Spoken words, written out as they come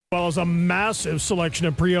Well as a massive selection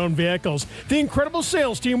of pre-owned vehicles. The incredible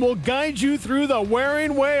sales team will guide you through the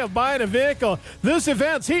wearing way of buying a vehicle. This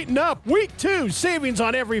event's heating up. Week 2, savings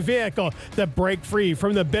on every vehicle. The break free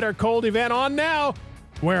from the bitter cold event on now.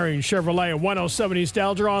 Waring Chevrolet 107 East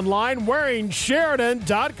Alger online,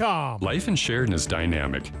 WaringSheridan.com. Life in Sheridan is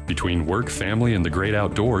dynamic. Between work, family, and the great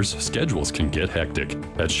outdoors, schedules can get hectic.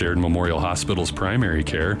 At Sheridan Memorial Hospital's primary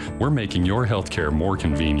care, we're making your health care more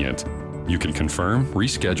convenient. You can confirm,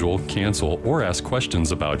 reschedule, cancel, or ask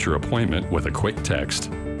questions about your appointment with a quick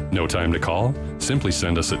text. No time to call? Simply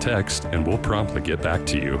send us a text and we'll promptly get back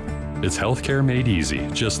to you. It's healthcare made easy,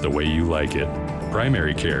 just the way you like it.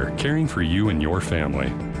 Primary Care, caring for you and your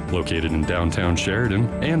family. Located in downtown Sheridan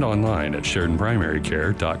and online at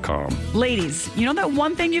SheridanPrimaryCare.com. Ladies, you know that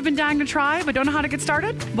one thing you've been dying to try but don't know how to get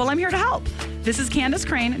started? Well, I'm here to help. This is Candace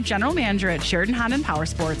Crane, General Manager at Sheridan Honda and Power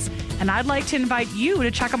Sports, and I'd like to invite you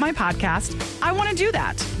to check out my podcast, I Want to Do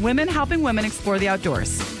That, Women Helping Women Explore the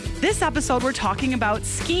Outdoors. This episode, we're talking about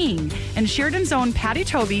skiing, and Sheridan's own Patty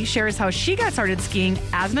Tovey shares how she got started skiing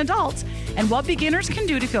as an adult and what beginners can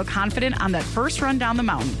do to feel confident on that first run down the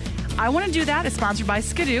mountain. I Want to Do That is sponsored by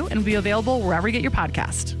Skidoo and will be available wherever you get your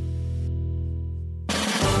podcast.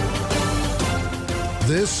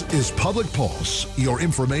 This is Public Pulse, your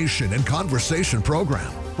information and conversation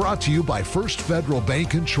program, brought to you by First Federal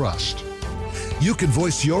Bank and Trust. You can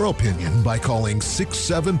voice your opinion by calling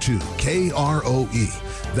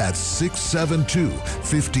 672-KROE. That's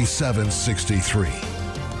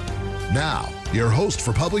 672-5763. Now, your host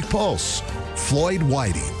for Public Pulse, Floyd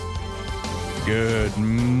Whiting. Good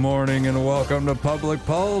morning and welcome to Public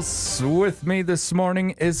Pulse. With me this morning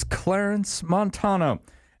is Clarence Montano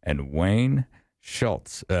and Wayne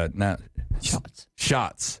Schultz.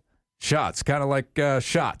 Shots, kind of like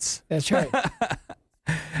shots. That's right.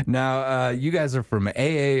 Now, you guys are from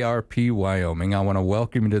AARP, Wyoming. I want to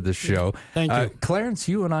welcome you to the show. Thank you. Clarence,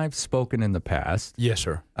 you and I have spoken in the past. Yes,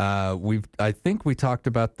 sir. I think we talked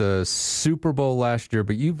about the Super Bowl last year,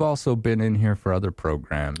 but you've also been in here for other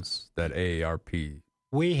programs that AARP.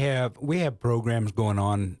 We have programs going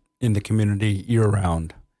on in the community year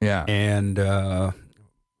round. Yeah. And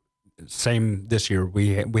same this year.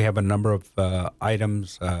 We have a number of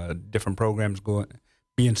items, different programs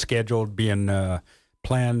being scheduled, being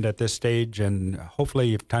planned at this stage, and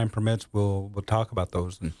hopefully, if time permits, we'll talk about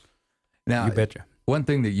those. And now, you betcha. One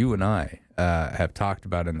thing that you and I have talked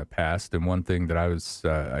about in the past, and one thing that I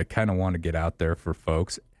kind of want to get out there for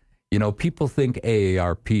folks, you know, people think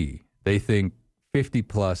AARP, they think 50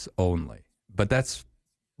 plus only, but that's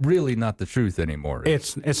really not the truth anymore.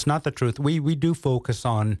 It's not the truth. We do focus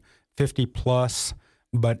on 50 plus.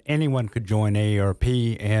 But anyone could join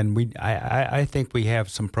AARP, and I think we have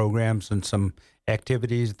some programs and some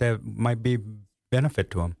activities that might be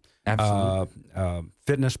benefit to them. Absolutely.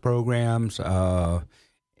 Fitness programs.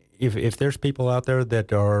 If there's people out there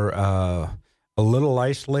that are a little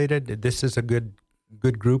isolated, this is a good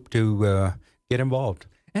group to get involved.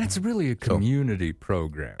 And it's really a community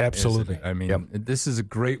program. Absolutely. I mean, This is a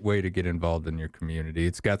great way to get involved in your community.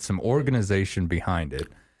 It's got some organization behind it.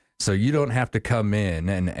 So you don't have to come in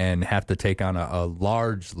and have to take on a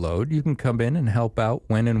large load. You can come in and help out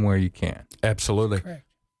when and where you can. Absolutely. Correct.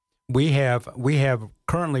 We have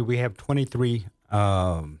currently 23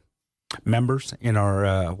 members in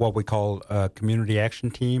our what we call community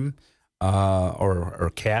action team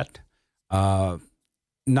or CAT. Not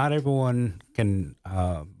everyone can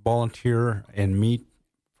volunteer and meet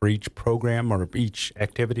for each program or each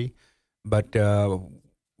activity, but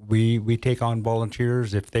we take on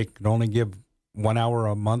volunteers. If they can only give 1 hour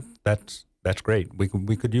a month, that's great. We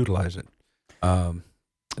could utilize it.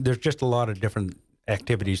 There's just a lot of different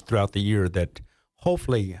activities throughout the year that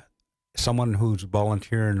hopefully someone who's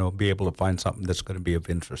volunteering will be able to find something that's going to be of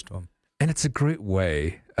interest to them. And it's a great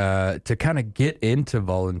way to kind of get into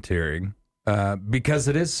volunteering because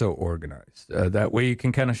it is so organized. That way you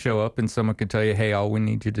can kind of show up and someone can tell you, hey, all we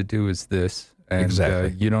need you to do is this. And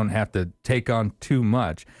exactly. You don't have to take on too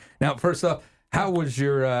much. Now, first off, how was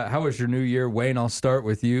your New Year, Wayne? I'll start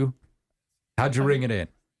with you. How'd you ring it in?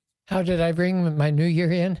 How did I bring my New Year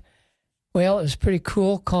in? Well, it was pretty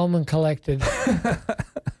cool, calm, and collected.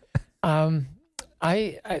 The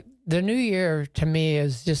New Year to me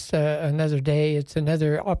is just another day. It's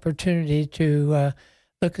another opportunity to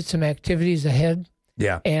look at some activities ahead.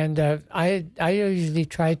 Yeah. And I usually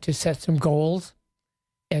try to set some goals.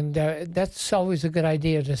 And that's always a good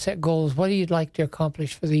idea, to set goals. What do you like to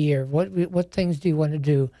accomplish for the year? What things do you want to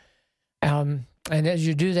do? And as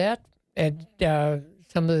you do that, and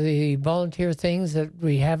some of the volunteer things that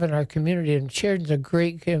we have in our community, and Sheridan's a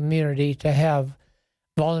great community to have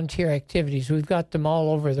volunteer activities. We've got them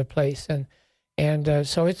all over the place, and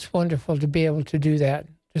so it's wonderful to be able to do that,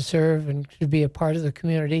 to serve and to be a part of the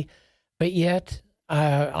community. But yet,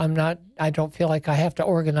 I don't feel like I have to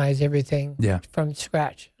organize everything from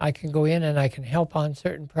scratch. I can go in and I can help on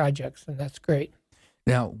certain projects, and that's great.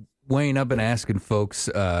 Now, Wayne, I've been asking folks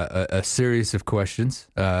a series of questions,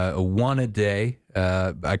 one a day.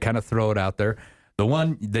 I kind of throw it out there. The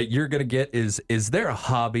one that you're going to get is there a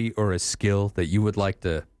hobby or a skill that you would like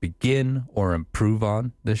to begin or improve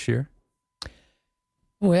on this year?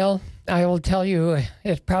 Well, I will tell you,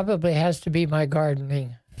 it probably has to be my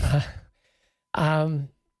gardening.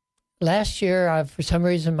 Last year, for some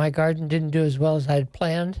reason, my garden didn't do as well as I had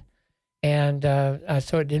planned, and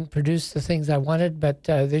so it didn't produce the things I wanted. But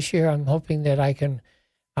this year, I'm hoping that I can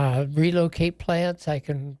relocate plants. I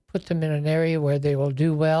can put them in an area where they will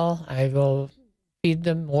do well. I will feed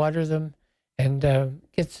them, water them, and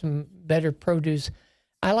get some better produce.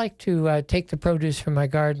 I like to take the produce from my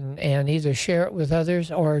garden and either share it with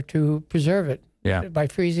others or to preserve it by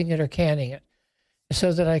freezing it or canning it,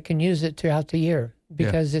 so that I can use it throughout the year,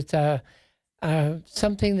 because it's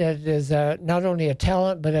something that is not only a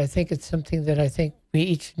talent, but I think it's something that I think we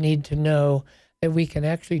each need to know, that we can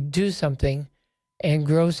actually do something and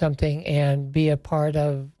grow something and be a part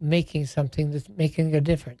of making something that's making a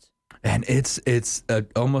difference. And it's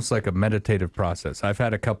almost like a meditative process. I've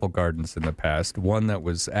had a couple gardens in the past, one that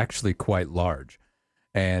was actually quite large.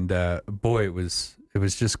 And boy, it was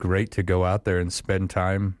just great to go out there and spend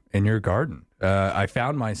time in your garden. I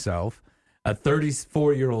found myself, a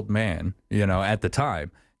 34-year-old man, at the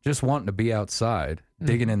time, just wanting to be outside,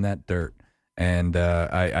 digging in that dirt. And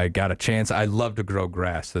I got a chance. I love to grow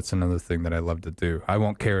grass. That's another thing that I love to do. I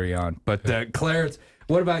won't carry on. But Claire,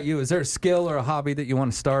 what about you? Is there a skill or a hobby that you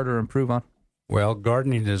want to start or improve on? Well,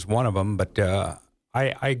 gardening is one of them, but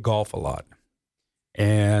I golf a lot.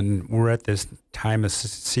 And we're at this time of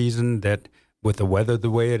season that, with the weather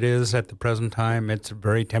the way it is at the present time, it's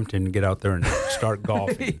very tempting to get out there and start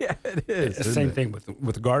golfing. Yeah, it is. It's the same thing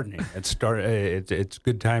with gardening. It's a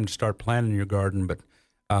good time to start planting your garden. But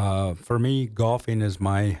for me, golfing is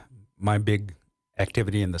my big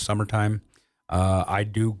activity in the summertime. I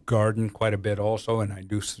do garden quite a bit also, and I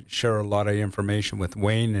do share a lot of information with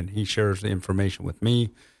Wayne, and he shares the information with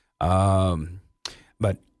me.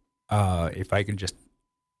 But if I can just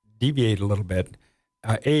deviate a little bit,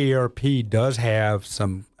 AARP does have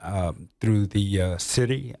some, through the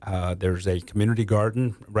city, there's a community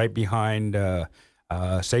garden right behind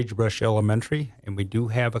Sagebrush Elementary, and we do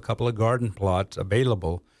have a couple of garden plots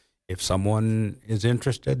available. If someone is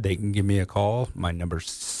interested, they can give me a call. My number's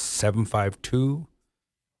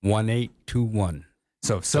 752-1821.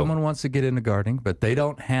 So if someone wants to get into gardening, but they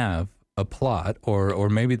don't have a plot, or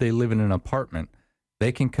maybe they live in an apartment,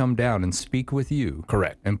 they can come down and speak with you.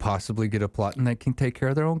 Correct. And possibly get a plot, and they can take care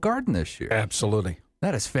of their own garden this year. Absolutely.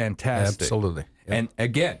 That is fantastic. Absolutely. Yep. And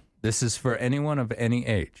again, this is for anyone of any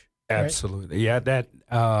age. Absolutely. Yeah, that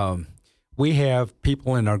we have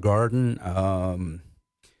people in our garden,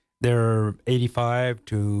 they're 85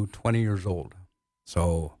 to 20 years old.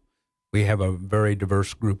 So we have a very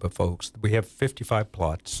diverse group of folks. We have 55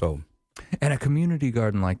 plots. And a community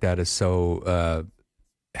garden like that is so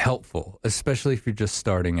helpful, especially if you're just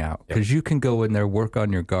starting out, because you can go in there, work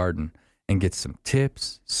on your garden, and get some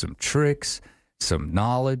tips, some tricks, some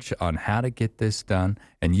knowledge on how to get this done,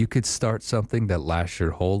 and you could start something that lasts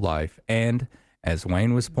your whole life. And as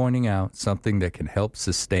Wayne was pointing out, something that can help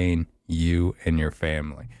sustain you and your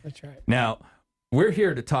family. That's right. Now, we're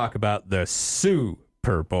here to talk about the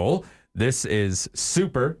Super Bowl. This is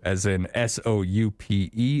super, as in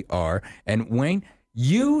SOUPER. And Wayne,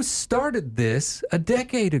 you started this a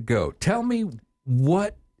decade ago. Tell me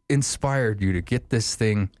what inspired you to get this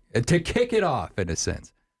thing, to kick it off, in a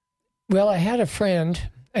sense. Well, I had a friend,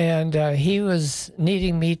 and he was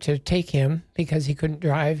needing me to take him because he couldn't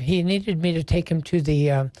drive. He needed me to take him to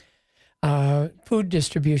the food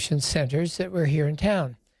distribution centers that were here in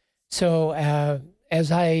town. So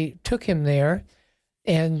as I took him there,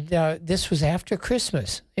 and this was after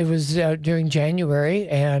Christmas. It was during January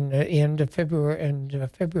and end of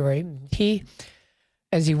February. He,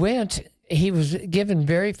 as he went, he was given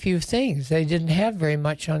very few things. They didn't have very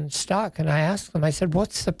much on stock. And I asked them, I said,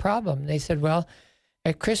 what's the problem? And they said, well,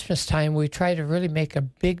 at Christmas time, we try to really make a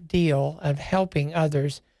big deal of helping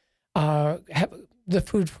others have the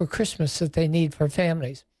food for Christmas that they need for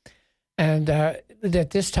families. And at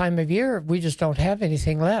this time of year, we just don't have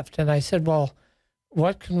anything left. And I said, well,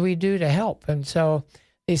 what can we do to help? And so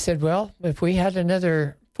they said, well, if we had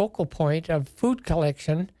another focal point of food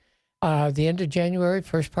collection, the end of January,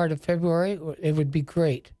 first part of February, it would be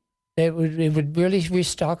great. It would really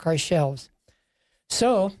restock our shelves.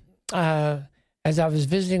 So, as I was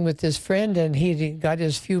visiting with this friend and he got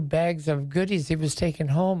his few bags of goodies he was taking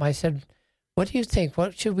home, I said, "What do you think?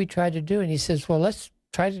 What should we try to do?" And he says, "Well, let's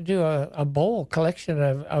try to do a bowl collection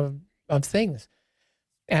of things."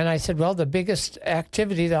 And I said, "Well, the biggest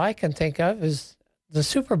activity that I can think of is the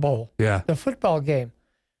Super Bowl, the football game."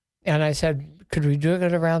 And I said, "Could we do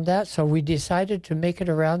it around that?" So we decided to make it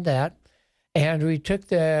around that. And we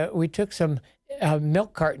took some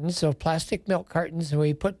milk cartons, so plastic milk cartons, and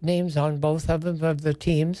we put names on both of them of the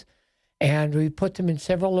teams, and we put them in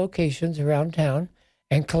several locations around town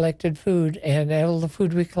and collected food. And all the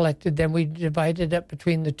food we collected, then we divided up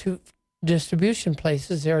between the two distribution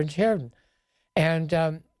places there in Sheridan.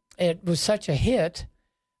 And it was such a hit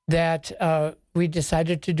that we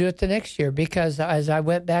decided to do it the next year, because as I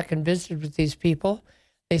went back and visited with these people,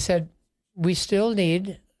 they said, we still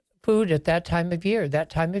need food at that time of year.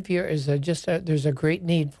 That time of year is there's a great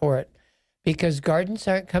need for it, because gardens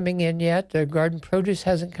aren't coming in yet. The garden produce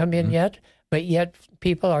hasn't come in yet, but yet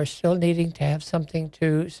people are still needing to have something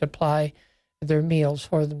to supply their meals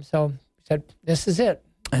for them. So we said, this is it.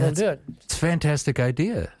 We'll do it. It's a fantastic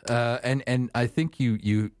idea. And I think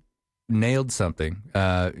you nailed something,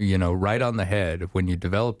 right on the head when you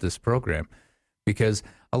developed this program, because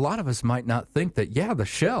a lot of us might not think that, the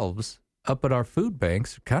shelves up at our food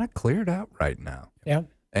banks are kind of cleared out right now. Yeah.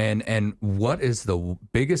 And what is the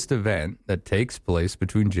biggest event that takes place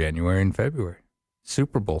between January and February?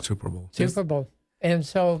 Super Bowl. Super Bowl. And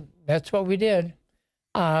so that's what we did.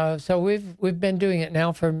 So we've been doing it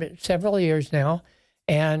now for several years now,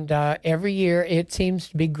 and every year it seems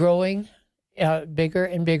to be growing bigger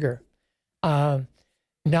and bigger.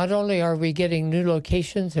 Not only are we getting new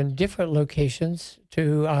locations and different locations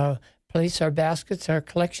to place our baskets, our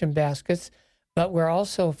collection baskets, but we're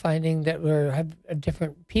also finding that we have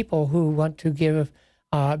different people who want to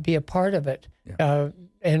be a part of it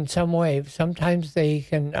in some way. Sometimes they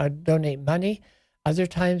can donate money. Other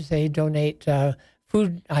times they donate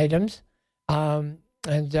food items. So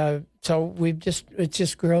it's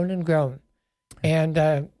just grown and grown.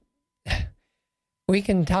 And we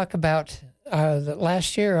can talk about the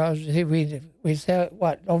last year. We said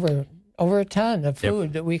over a ton of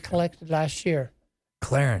food that we collected last year.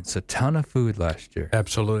 Clarence, a ton of food last year.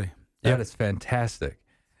 Absolutely. That is fantastic.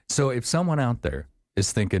 So if someone out there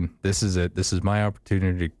is thinking, this is my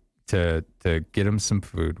opportunity to get them some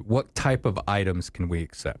food, what type of items can we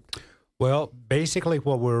accept? Well, basically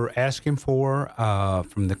what we're asking for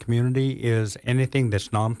from the community is anything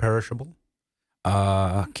that's non-perishable,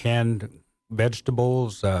 canned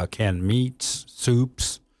vegetables, canned meats,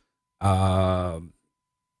 soups,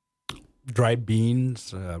 dried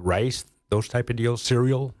beans, rice, those type of deals,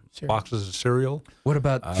 cereal, boxes of cereal. What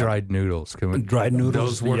about dried noodles? Dried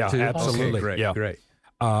noodles, those work too? Absolutely. Okay, great.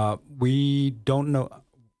 We don't know,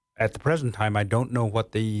 at the present time, I don't know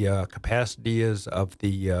what the capacity is of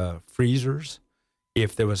the freezers.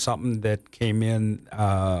 If there was something that came in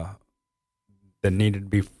that needed to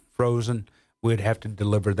be frozen, we'd have to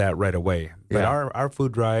deliver that right away. But our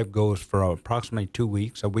food drive goes for approximately 2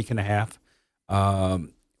 weeks, a week and a half.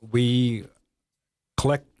 We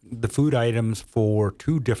collect the food items for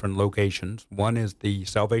two different locations. One is the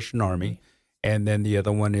Salvation Army, and then the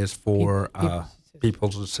other one is for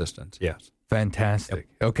People's Assistance. Yes. Fantastic.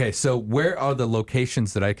 Yep. Okay, so where are the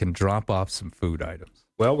locations that I can drop off some food items?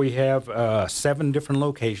 Well, we have 7 different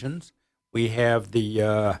locations. We have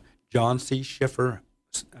the John C. Schiffer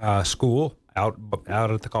School out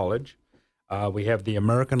at the college. We have the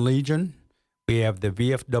American Legion. We have the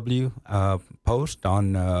VFW post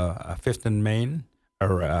on 5th and Main,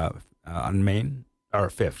 or on Main, or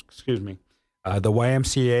 5th, excuse me. The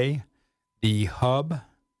YMCA, the Hub.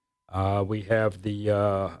 We have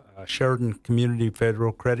the Sheridan Community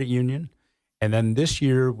Federal Credit Union. And then this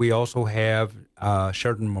year we also have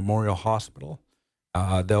Sheridan Memorial Hospital.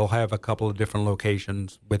 They'll have a couple of different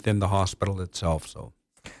locations within the hospital itself.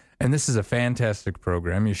 And this is a fantastic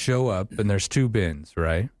program. You show up, and there's 2 bins,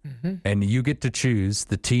 right? Mm-hmm. And you get to choose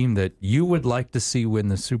the team that you would like to see win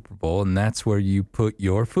the Super Bowl, and that's where you put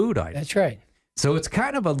your food items. That's right. So it's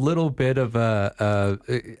kind of a little bit of a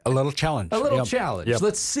little challenge. A little challenge. Yep.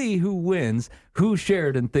 Let's see who wins, who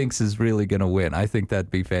Sheridan thinks is really going to win. I think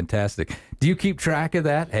that'd be fantastic. Do you keep track of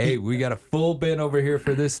that? Hey, we got a full bin over here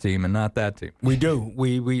for this team and not that team. We do.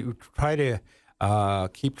 We try to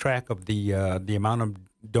keep track of the amount of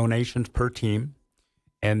donations per team,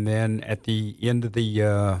 and then at the end of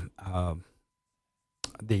the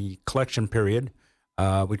collection period,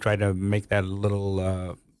 we try to make that a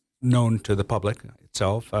little known to the public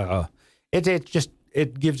itself.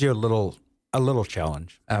 It gives you a little a little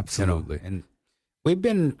challenge. Absolutely. And we've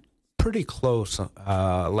been pretty close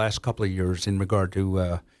last couple of years in regard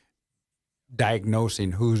to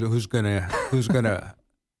diagnosing who's gonna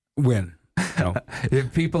win.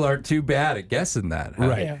 If people aren't too bad at guessing that. Huh?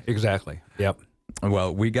 Right. Yeah. Exactly. Yep.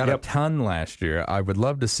 Well, we got a ton last year. I would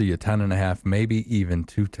love to see 1.5 tons, maybe even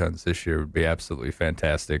 2 tons this year would be absolutely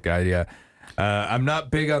fantastic. I'm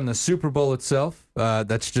not big on the Super Bowl itself.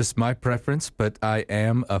 That's just my preference, but I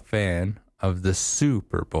am a fan of the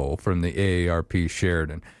Super Bowl from the AARP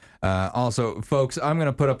Sheridan. Also, folks, I'm going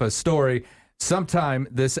to put up a story sometime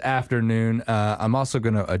this afternoon. I'm also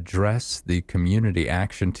going to address the community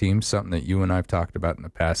action team, something that you and I have talked about in the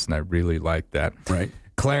past, and I really like that. Right.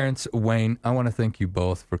 Clarence, Wayne, I want to thank you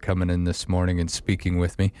both for coming in this morning and speaking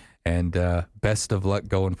with me, and best of luck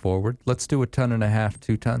going forward. Let's do 1.5 tons,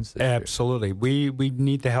 2 tons this year. Absolutely. We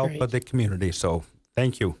need the help Great. of the community, so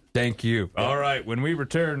thank you. Thank you. All right, when we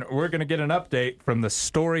return, we're going to get an update from the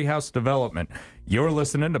Storyhouse development. You're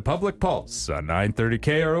listening to Public Pulse on 930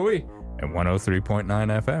 KROE and 103.9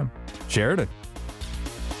 FM. Sheridan.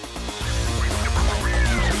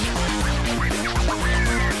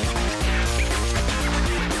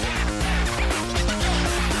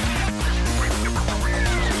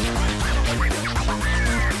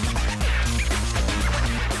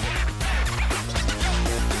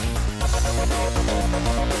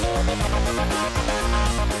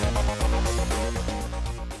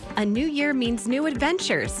 A new year means new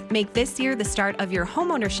adventures. Make this year the start of your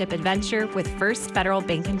homeownership adventure with First Federal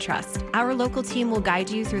Bank and Trust. Our local team will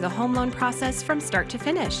guide you through the home loan process from start to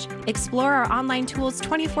finish. Explore our online tools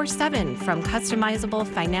 24/7, from customizable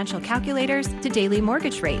financial calculators to daily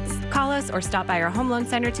mortgage rates. Call us or stop by our home loan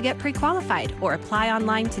center to get pre-qualified, or apply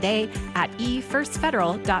online today at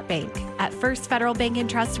efirstfederal.bank. At First Federal Bank and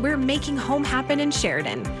Trust, we're making home happen in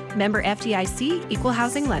Sheridan. Member FDIC, Equal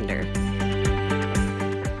Housing Lender.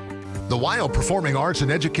 The Weill Performing Arts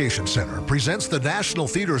and Education Center presents the National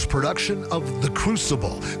Theater's production of The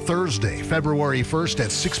Crucible, Thursday, February 1st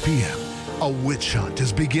at 6 p.m. A witch hunt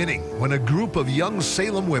is beginning when a group of young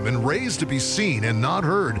Salem women raised to be seen and not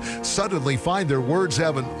heard suddenly find their words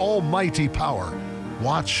have an almighty power.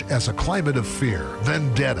 Watch as a climate of fear,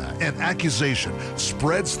 vendetta, and accusation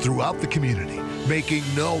spreads throughout the community, making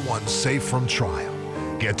no one safe from trial.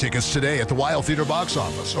 Get tickets today at the Weill Theater box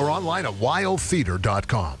office or online at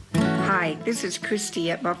weilltheater.com. Hi, this is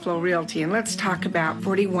Christy at Buffalo Realty, and let's talk about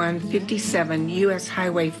 4157 U.S.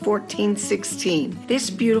 Highway 1416. This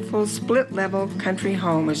beautiful split-level country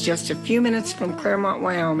home is just a few minutes from Claremont,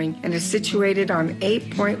 Wyoming, and is situated on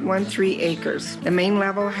 8.13 acres. The main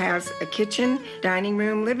level has a kitchen, dining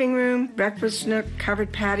room, living room, breakfast nook,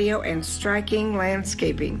 covered patio, and striking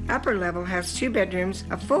landscaping. Upper level has 2 bedrooms,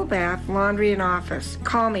 a full bath, laundry, and office.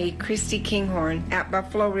 Call me, Christy Kinghorn, at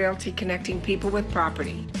Buffalo Realty, connecting people with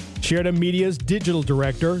property. Sheridan Media's digital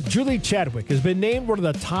director, Julie Chadwick, has been named one of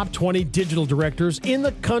the top 20 digital directors in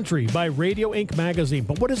the country by Radio Inc. magazine.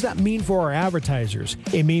 But what does that mean for our advertisers?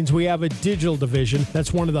 It means we have a digital division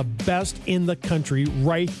that's one of the best in the country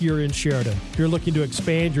right here in Sheridan. If you're looking to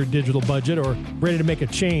expand your digital budget or ready to make a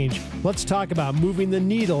change, let's talk about moving the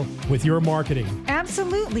needle with your marketing.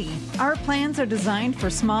 Absolutely. Our plans are designed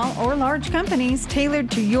for small or large companies,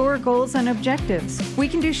 tailored to your goals and objectives. We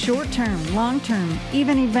can do short-term, long-term,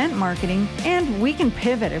 even event marketing, and we can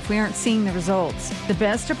pivot if we aren't seeing the results. The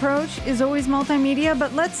best approach is always multimedia,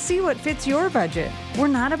 but let's see what fits your budget. We're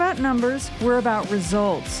not about numbers, we're about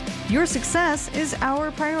results. Your success is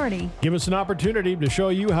our priority. Give us an opportunity to show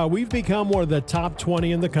you how we've become one of the top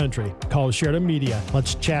 20 in the country. Call Sheridan Media.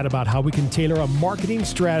 Let's chat about how we can tailor a marketing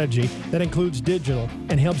strategy that includes digital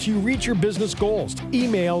and helps you reach your business goals.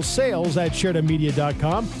 Email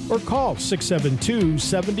sales@sheridanmedia.com or call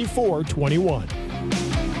 672-7421.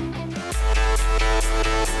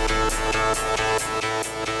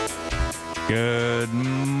 Good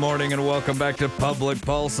morning and welcome back to Public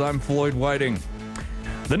Pulse. I'm Floyd Whiting.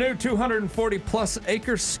 The new 240-plus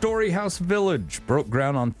acre Storyhouse Village broke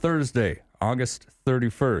ground on Thursday, August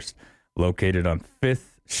 31st, located on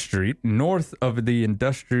 5th Street, north of the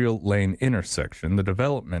Industrial Lane intersection. The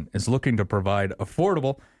development is looking to provide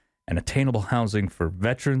affordable and attainable housing for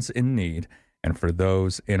veterans in need and for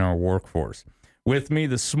those in our workforce. With me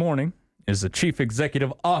this morning is the Chief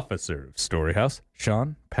Executive Officer of Storyhouse,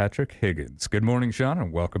 Sean Patrick Higgins. Good morning, Sean,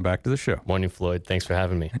 and welcome back to the show. Morning, Floyd. Thanks for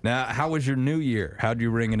having me. Now, how was your new year? How'd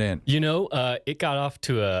you ring it in? You know, it got off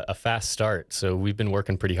to a fast start, so we've been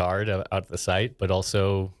working pretty hard out at the site, but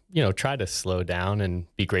also, you know, try to slow down and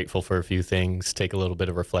be grateful for a few things, take a little bit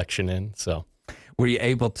of reflection in, so. Were you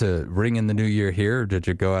able to ring in the new year here, or did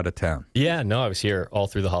you go out of town? Yeah, no, I was here all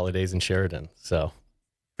through the holidays in Sheridan, so.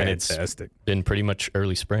 Fantastic. It's been pretty much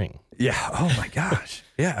early spring. Yeah. Oh my gosh.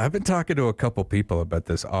 Yeah. I've been talking to a couple people about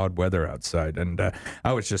this odd weather outside, and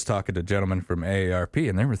I was just talking to gentlemen from AARP,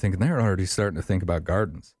 and they were thinking they're already starting to think about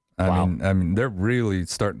gardens. I mean, they're really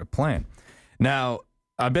starting to plan. Now,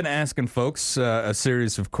 I've been asking folks a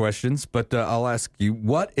series of questions, but I'll ask you,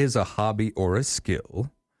 what is a hobby or a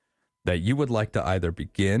skill that you would like to either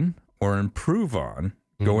begin or improve on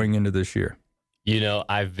going into this year? You know,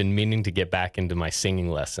 I've been meaning to get back into my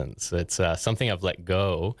singing lessons. It's something I've let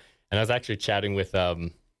go. And I was actually chatting with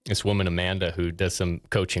this woman, Amanda, who does some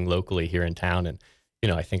coaching locally here in town. And, you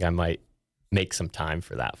know, I think I might make some time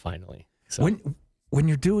for that finally. So. When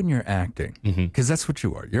you're doing your acting, because that's what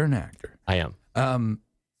you are, you're an actor. I am.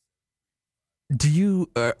 Do you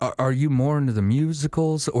are you more into the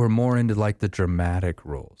musicals or more into like the dramatic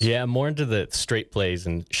roles? Yeah, more into the straight plays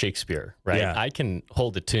and Shakespeare, right? Yeah. I can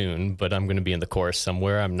hold a tune, but I'm going to be in the chorus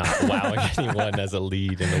somewhere. I'm not wowing anyone as a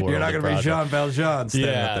lead in the world. You're not going to be Jean Valjean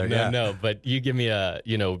standing up there. No. But you give me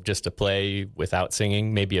just a play without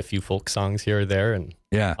singing, maybe a few folk songs here or there, and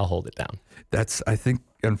I'll hold it down. I think,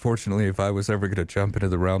 unfortunately, if I was ever going to jump into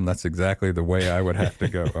the realm, that's exactly the way I would have to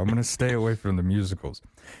go. I'm going to stay away from the musicals.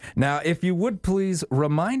 Now, if you would please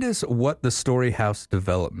remind us what the Storyhouse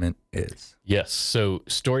development is. Yes. So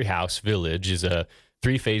Storyhouse Village is a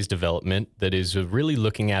 3-phase development that is really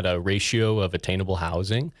looking at a ratio of attainable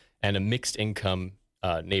housing and a mixed income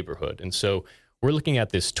neighborhood. And so we're looking at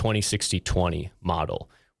this 20-60-20 model,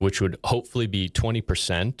 which would hopefully be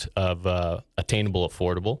 20% of attainable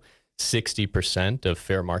affordable, 60% of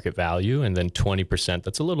fair market value, and then 20%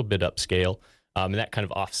 that's a little bit upscale. And that kind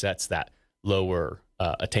of offsets that lower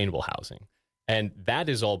attainable housing. And that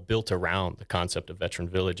is all built around the concept of Veteran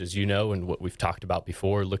Village, as you know, and what we've talked about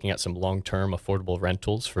before, looking at some long-term affordable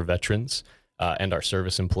rentals for veterans and our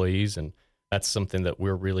service employees. And that's something that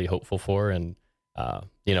we're really hopeful for. And,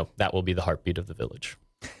 that will be the heartbeat of the village.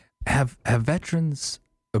 Have veterans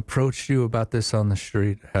approached you about this on the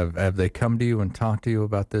street? Have they come to you and talked to you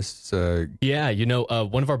about this? Yeah,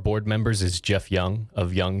 one of our board members is Jeff Young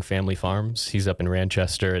of Young Family Farms. He's up in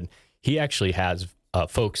Manchester, and he actually has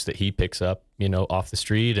folks that he picks up, off the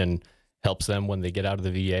street and helps them when they get out of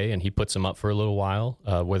the VA, and he puts them up for a little while,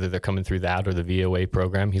 whether they're coming through that or the VOA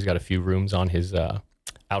program. He's got a few rooms on his out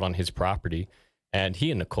on his property, and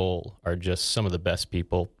he and Nicole are just some of the best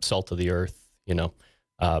people, salt of the earth.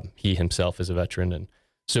 He himself is a veteran, and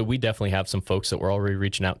so we definitely have some folks that we're already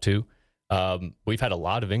reaching out to. We've had a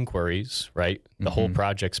lot of inquiries, right? The whole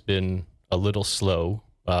project's been a little slow,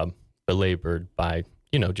 belabored by,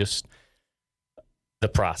 just the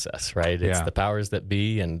process, right? It's the powers that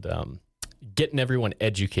be, and getting everyone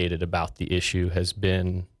educated about the issue has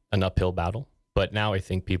been an uphill battle. But now I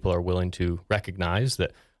think people are willing to recognize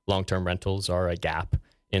that long-term rentals are a gap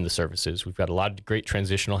in the services. We've got a lot of great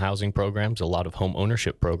transitional housing programs, a lot of home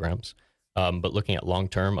ownership programs. But looking at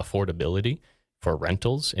long-term affordability for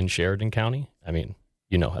rentals in Sheridan County, I mean,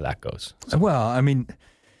 you know how that goes. So. Well, I mean,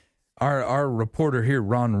 our reporter here,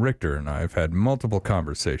 Ron Richter, and I have had multiple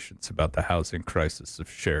conversations about the housing crisis of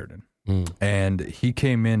Sheridan. And he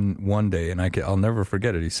came in one day, and I'll never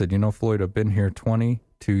forget it. He said, Floyd, I've been here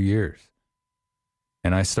 22 years.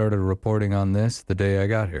 And I started reporting on this the day I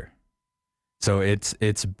got here. So it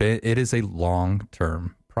is a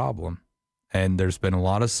long-term problem. And there's been a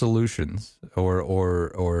lot of solutions,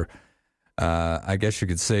 or I guess you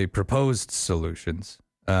could say proposed solutions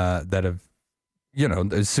that have,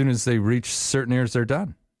 as soon as they reach certain years, they're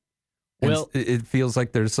done. Well, it feels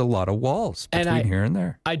like there's a lot of walls between here and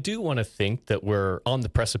there. I do want to think that we're on the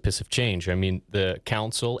precipice of change. I mean, the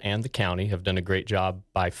council and the county have done a great job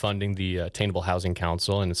by funding the Attainable Housing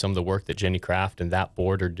Council, and some of the work that Jenny Kraft and that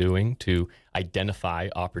board are doing to identify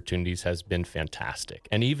opportunities has been fantastic.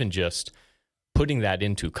 And even just putting that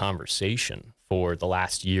into conversation for the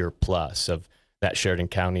last year plus of that Sheridan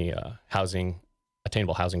County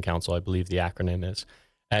Attainable Housing Council, I believe the acronym is.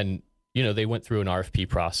 And, they went through an RFP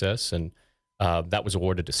process, and that was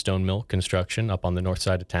awarded to Stone Mill Construction up on the north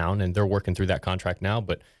side of town, and they're working through that contract now.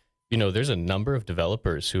 But, there's a number of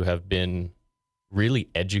developers who have been really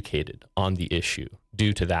educated on the issue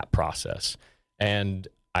due to that process. And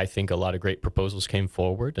I think a lot of great proposals came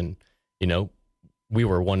forward, and, we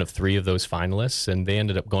were one of 3 of those finalists, and they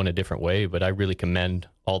ended up going a different way. But I really commend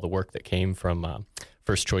all the work that came from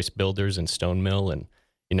First Choice Builders and Stone Mill, and,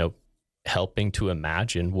 helping to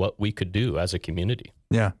imagine what we could do as a community.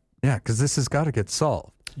 Yeah, because this has got to get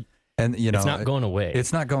solved. And, it's not going away.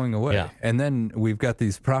 It's not going away. Yeah. And then we've got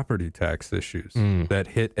these property tax issues that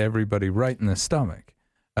hit everybody right in the stomach.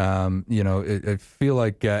 I feel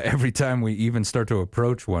like every time we even start to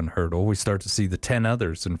approach one hurdle, we start to see the 10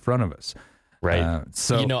 others in front of us. Right.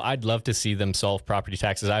 I'd love to see them solve property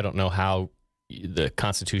taxes. I don't know how the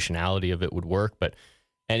constitutionality of it would work, but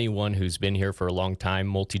anyone who's been here for a long time,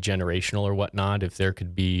 multi-generational or whatnot, if there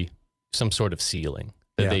could be some sort of ceiling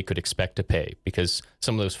that they could expect to pay, because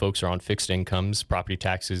some of those folks are on fixed incomes, property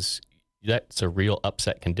taxes, that's a real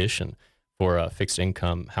upset condition for a fixed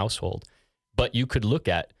income household. But you could look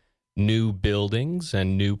at new buildings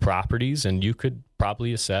and new properties, and you could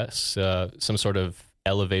probably assess some sort of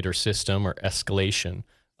elevator system or escalation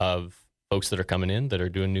of folks that are coming in that are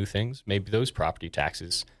doing new things. Maybe those property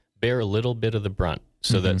taxes bear a little bit of the brunt,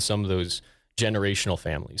 so that some of those generational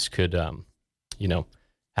families could,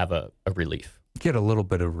 have a relief. Get a little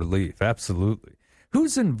bit of relief, absolutely.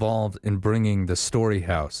 Who's involved in bringing the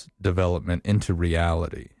Storyhouse development into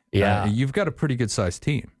reality? Yeah. You've got a pretty good-sized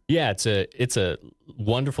team. Yeah, it's a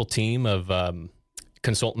wonderful team of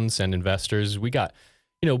consultants and investors. We got,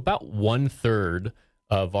 about 1/3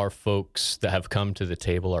 of our folks that have come to the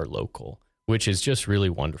table are local, which is just really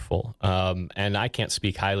wonderful. And I can't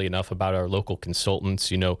speak highly enough about our local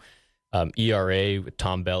consultants. ERA with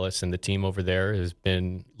Tom Bellis and the team over there has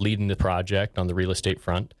been leading the project on the real estate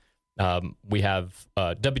front. We have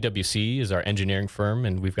WWC is our engineering firm,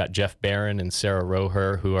 and we've got Jeff Barron and Sarah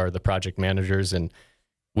Roher, who are the project managers. And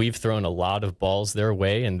we've thrown a lot of balls their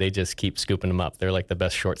way, and they just keep scooping them up. They're like the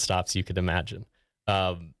best shortstops you could imagine.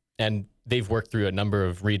 And they've worked through a number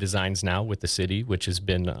of redesigns now with the city, which has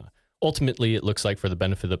been ultimately, it looks like, for the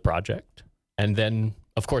benefit of the project. And then,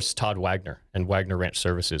 of course, Todd Wagner and Wagner Ranch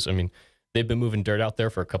Services. I mean, they've been moving dirt out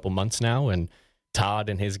there for a couple months now, and Todd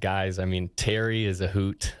and his guys, Terry is a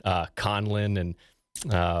hoot, Conlin and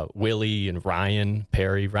Willie and Ryan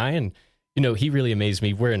Perry. Ryan, he really amazed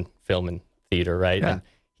me. We're in film and theater, right? Yeah. And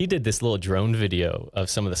he did this little drone video of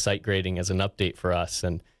some of the site grading as an update for us,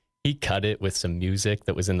 and he cut it with some music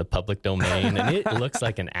that was in the public domain, and it looks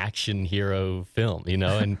like an action hero film,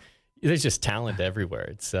 and there's just talent everywhere.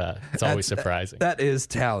 It's always surprising. That is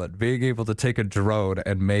talent, being able to take a drone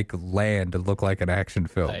and make land look like an action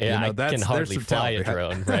film. I can hardly fly a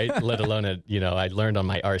drone, right? Let alone I learned on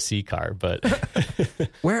my RC car. But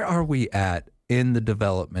where are we at in the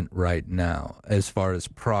development right now as far as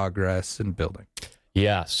progress and building?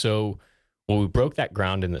 Yeah, so we broke that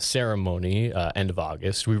ground in the ceremony end of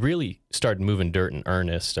August. We really started moving dirt in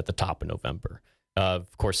earnest at the top of November.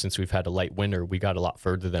 Of course, since we've had a light winter, we got a lot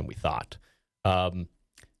further than we thought.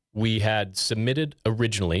 We had submitted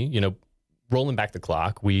originally, rolling back the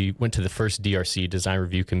clock, we went to the first DRC Design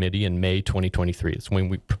Review Committee in May 2023. It's when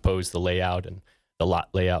we proposed the layout and the lot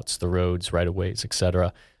layouts, the roads, right-of-ways, et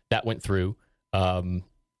cetera. That went through.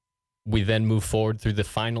 We then moved forward through the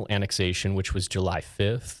final annexation, which was July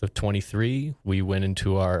 5th of 23. We went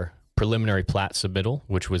into our preliminary plat submittal,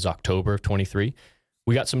 which was October of 23.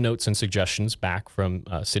 We got some notes and suggestions back from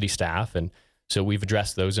city staff, and so we've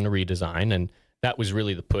addressed those in a redesign, and that was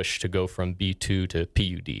really the push to go from B2 to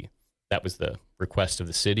PUD. That was the request of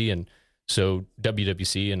the city, and so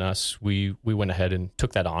WWC and us, we went ahead and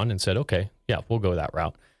took that on and said, okay, yeah, we'll go that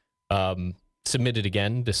route. Submitted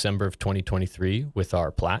again December of 2023 with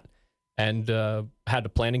our plat, and had a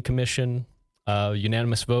planning commission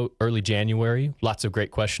unanimous vote early January. Lots of great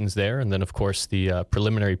questions there, and then, of course, the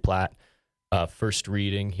preliminary plat first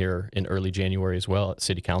reading here in early January as well at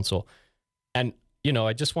City Council. And,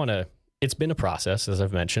 I just want to, it's been a process, as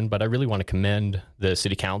I've mentioned, but I really want to commend the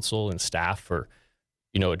City Council and staff for,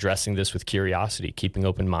 addressing this with curiosity, keeping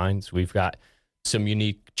open minds. We've got some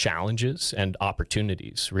unique challenges and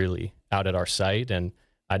opportunities really out at our site, and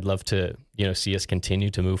I'd love to, see us continue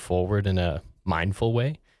to move forward in a mindful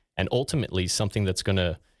way, and ultimately something that's going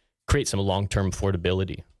to create some long-term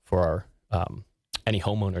affordability for our any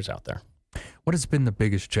homeowners out there. What has been the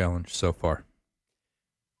biggest challenge so far?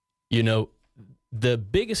 The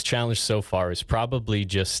biggest challenge so far is probably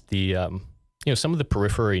just the, some of the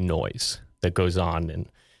periphery noise that goes on in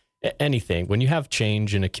anything. When you have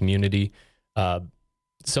change in a community,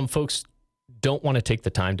 some folks don't want to take the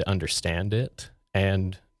time to understand it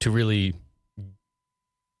and to really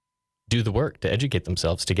do the work to educate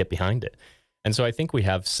themselves to get behind it. And so I think we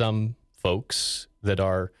have some folks that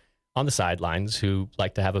are on the sidelines who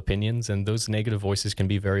like to have opinions, and those negative voices can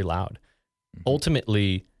be very loud.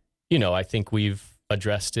 Ultimately, I think we've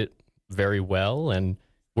addressed it very well, and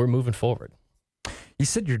we're moving forward. You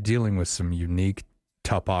said you're dealing with some unique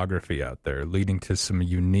topography out there, leading to some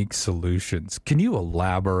unique solutions. Can you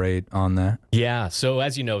elaborate on that? Yeah. So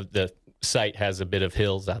as you know, the site has a bit of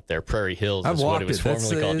hills out there. Prairie Hills is what it was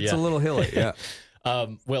formerly called. It's a little hilly, yeah.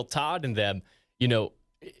 Well, Todd and them,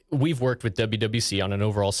 we've worked with WWC on an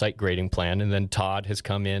overall site grading plan, and then Todd has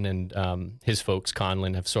come in and his folks,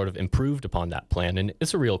 Conlin, have sort of improved upon that plan. And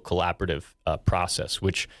it's a real collaborative process,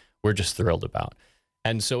 which we're just thrilled about.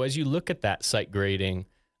 And so as you look at that site grading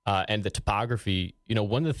and the topography,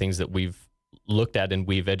 one of the things that we've looked at and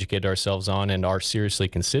we've educated ourselves on and are seriously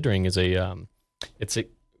considering is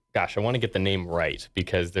gosh, I want to get the name right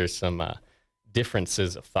because there's some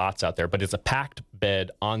differences of thoughts out there, but it's a packed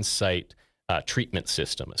bed on-site treatment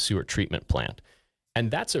system, a sewer treatment plant.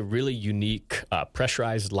 And that's a really unique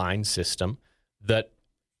pressurized line system that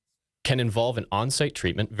can involve an on-site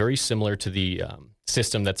treatment, very similar to the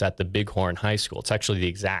system that's at the Bighorn High School. It's actually the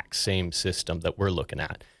exact same system that we're looking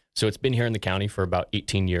at. So it's been here in the county for about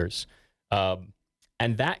 18 years.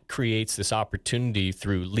 And that creates this opportunity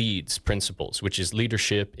through LEEDS principles, which is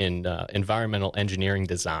leadership in environmental engineering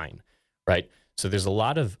design, right? So there's a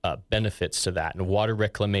lot of benefits to that. And water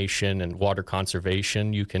reclamation and water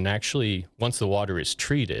conservation, you can actually, once the water is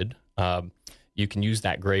treated, you can use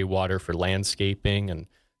that gray water for landscaping and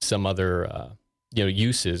some other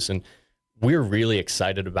uses. And we're really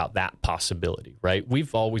excited about that possibility, right?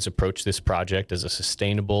 We've always approached this project as a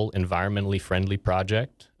sustainable, environmentally friendly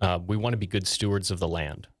project. We want to be good stewards of the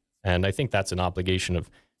land. And I think that's an obligation of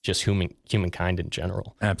just humankind in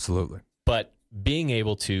general. Absolutely. But being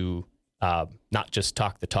able to not just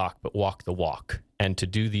talk the talk, but walk the walk, and to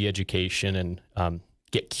do the education and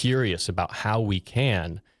get curious about how we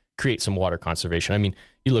can create some water conservation. I mean,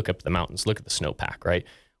 you look up the mountains, look at the snowpack, right?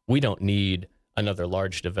 We don't need another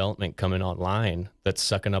large development coming online that's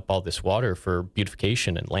sucking up all this water for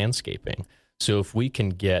beautification and landscaping. So if we can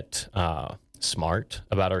get smart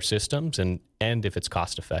about our systems and if it's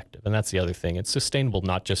cost effective, and that's the other thing, it's sustainable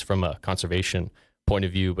not just from a conservation point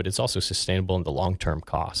of view, but it's also sustainable in the long-term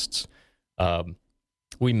costs.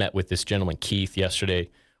 We met with this gentleman, Keith, yesterday,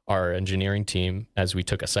 our engineering team, as we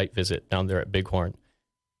took a site visit down there at Bighorn.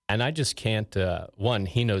 And I just can't,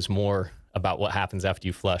 he knows more about what happens after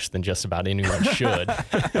you flush than just about anyone should.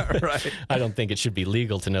 Right. I don't think it should be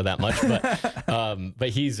legal to know that much, but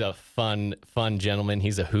he's a fun gentleman.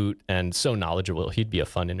 He's a hoot and so knowledgeable. He'd be a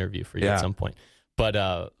fun interview for you at some point. But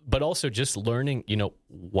also just learning,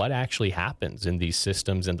 what actually happens in these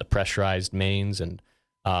systems and the pressurized mains and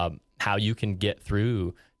how you can get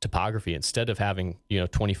through topography instead of having,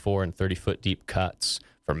 24 and 30 foot deep cuts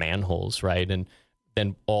for manholes, right? And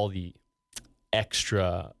then all the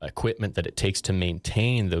extra equipment that it takes to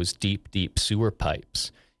maintain those deep sewer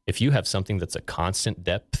pipes. If you have something that's a constant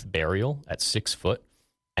depth burial at 6 foot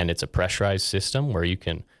and it's a pressurized system where you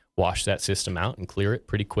can wash that system out and clear it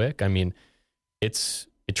pretty quick, I mean, it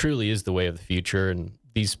truly is the way of the future. And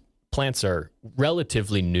these plants are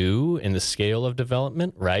relatively new in the scale of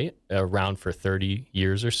development, right? Around for 30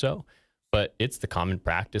 years or so. But it's the common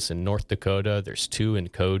practice in North Dakota. There's 2 in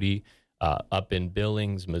Cody, up in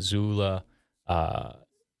Billings, Missoula,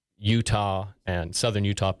 Utah, and southern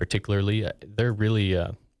Utah particularly. They're really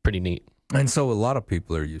pretty neat. And so a lot of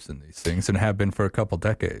people are using these things and have been for a couple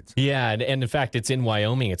decades. Yeah, and in fact, it's in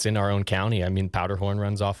Wyoming. It's in our own county. I mean, Powderhorn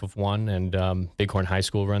runs off of one, and Bighorn High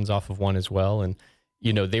School runs off of one as well. And,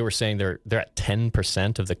 they were saying they're at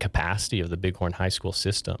 10% of the capacity of the Bighorn High School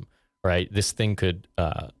system, right? This thing could,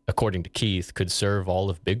 according to Keith, could serve all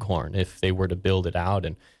of Bighorn if they were to build it out.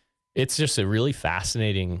 And it's just a really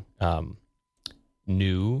fascinating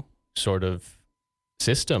new sort of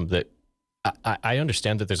system that I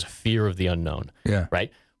understand that there's a fear of the unknown,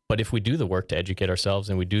 right? But if we do the work to educate ourselves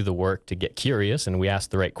and we do the work to get curious and we ask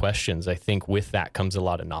the right questions, I think with that comes a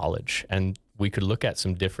lot of knowledge. And we could look at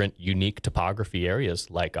some different unique topography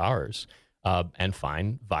areas like ours and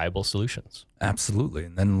find viable solutions. Absolutely.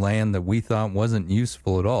 And then land that we thought wasn't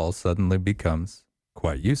useful at all suddenly becomes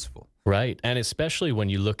quite useful. Right. And especially when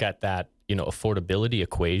you look at that, affordability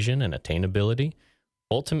equation and attainability,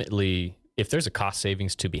 ultimately, if there's a cost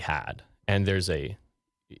savings to be had and there's a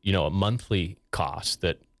monthly cost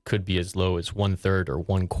that could be as low as 1/3 or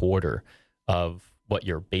 1/4 of what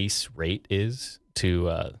your base rate is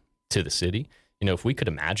to the city, if we could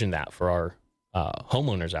imagine that for our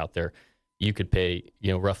homeowners out there, you could pay,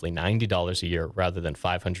 roughly $90 a year rather than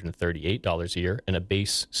 $538 a year in a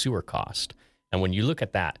base sewer cost. And when you look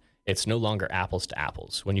at that, it's no longer apples to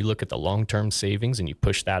apples. When you look at the long-term savings and you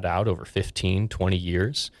push that out over 15, 20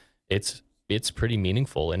 years, it's pretty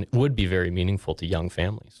meaningful and it would be very meaningful to young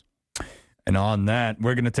families. And on that,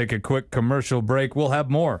 we're going to take a quick commercial break. We'll have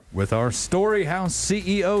more with our Storyhouse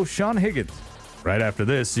CEO, Sean Higgins. Right after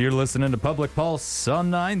this, you're listening to Public Pulse on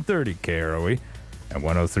 930 KROE and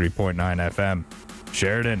 103.9 FM.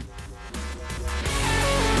 Sheridan.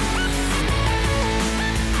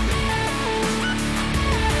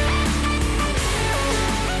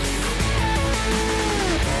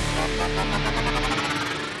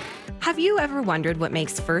 you ever wondered what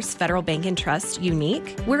makes First Federal Bank and Trust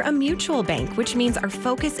unique? We're a mutual bank, which means our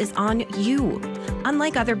focus is on you.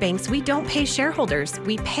 Unlike other banks, we don't pay shareholders,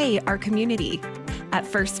 we pay our community. At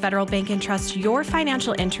First Federal Bank and Trust, your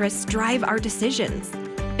financial interests drive our decisions.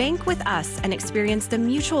 Bank with us and experience the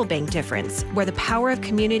mutual bank difference, where the power of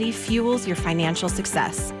community fuels your financial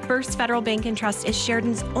success. First Federal Bank and Trust is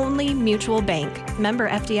Sheridan's only mutual bank. Member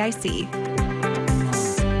FDIC.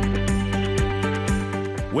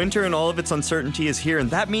 Winter and all of its uncertainty is here, and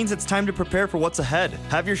that means it's time to prepare for what's ahead.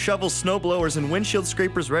 Have your shovels, snow blowers, and windshield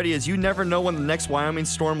scrapers ready, as you never know when the next Wyoming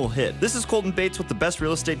storm will hit. This is Colton Bates with the best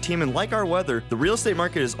real estate team, and like our weather, the real estate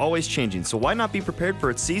market is always changing, so why not be prepared for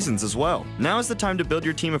its seasons as well? Now is the time to build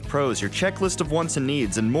your team of pros, your checklist of wants and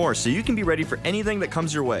needs, and more, so you can be ready for anything that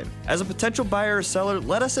comes your way. As a potential buyer or seller,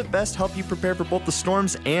 let us at Best help you prepare for both the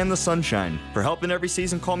storms and the sunshine. For help in every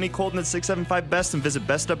season, call me Colton at 675-BEST and visit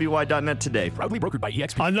bestwy.net today. Proudly brokered by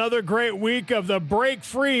EXP. Another great week of the Break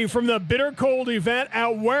Free from the Bitter Cold event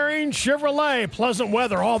at Waring Chevrolet. Pleasant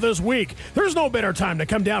weather all this week. There's no better time to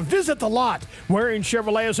come down. Visit the lot. Waring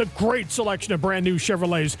Chevrolet has a great selection of brand new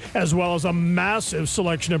Chevrolets, as well as a massive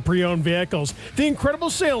selection of pre-owned vehicles. The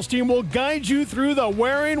incredible sales team will guide you through the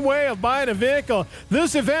Waring way of buying a vehicle.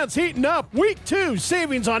 This event's heating up. Week 2,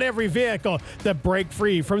 savings on every vehicle. The Break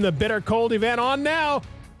Free from the Bitter Cold event on now.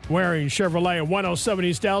 Waring Chevrolet 107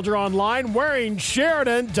 East Alger, online,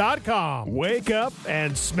 WaringSheridan.com. Wake up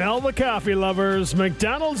and smell the coffee, lovers.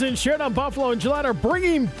 McDonald's in Sheridan, Buffalo, and Gillette are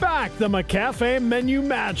bringing back the McCafe menu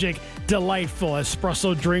magic. Delightful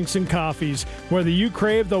espresso drinks and coffees. Whether you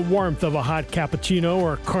crave the warmth of a hot cappuccino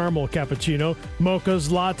or caramel cappuccino, mochas,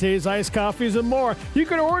 lattes, iced coffees, and more, you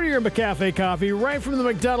can order your McCafe coffee right from the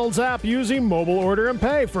McDonald's app using mobile order and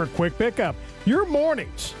pay for a quick pickup. Your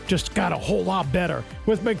mornings just got a whole lot better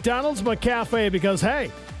with McDonald's McCafe, because,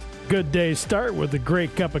 hey, good days start with a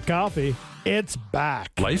great cup of coffee. It's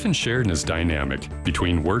back. Life in Sheridan is dynamic.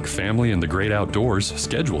 Between work, family, and the great outdoors,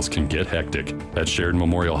 schedules can get hectic. At Sheridan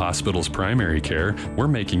Memorial Hospital's primary care, we're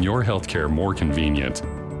making your healthcare more convenient.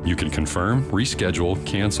 You can confirm, reschedule,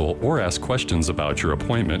 cancel, or ask questions about your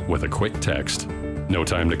appointment with a quick text. No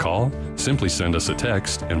time to call? Simply send us a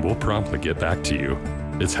text and we'll promptly get back to you.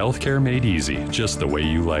 It's healthcare made easy, just the way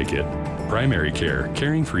you like it. Primary care,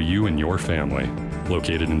 caring for you and your family.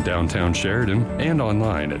 Located in downtown Sheridan and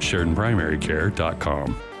online at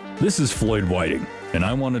SheridanPrimaryCare.com. This is Floyd Whiting, and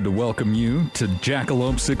I wanted to welcome you to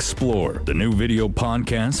Jackalopes Explore, the new video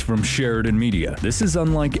podcast from Sheridan Media. This is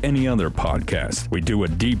unlike any other podcast. We do a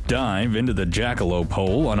deep dive into the jackalope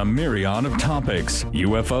hole on a myriad of topics.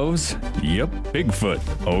 UFOs? Yep.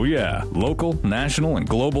 Bigfoot? Oh yeah. Local, national, and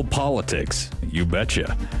global politics? You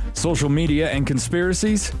betcha. Social media and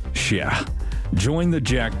conspiracies? Yeah. Join the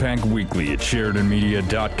Jackpack Weekly at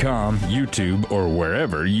SheridanMedia.com, YouTube, or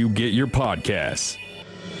wherever you get your podcasts.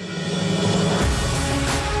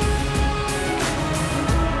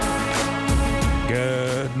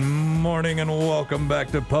 Good morning and welcome back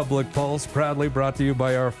to Public Pulse, proudly brought to you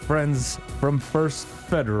by our friends from First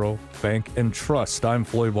Federal Bank and Trust. I'm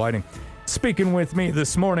Floyd Whiting. Speaking with me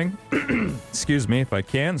this morning, excuse me if I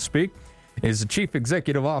can speak, is the Chief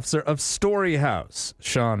Executive Officer of Storyhouse,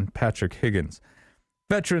 Sean Patrick Higgins.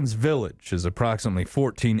 Veterans Village is approximately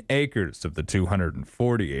 14 acres of the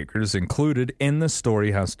 240 acres included in the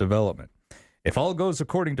Storyhouse development. If all goes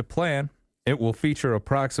according to plan, it will feature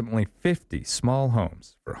approximately 50 small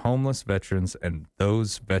homes for homeless veterans and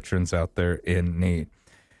those veterans out there in need.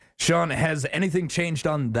 Sean, has anything changed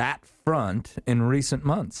on that front in recent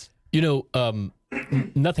months?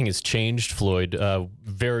 Nothing has changed, Floyd.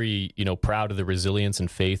 Very, proud of the resilience and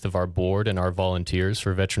faith of our board and our volunteers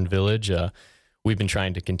for Veteran Village. We've been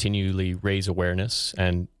trying to continually raise awareness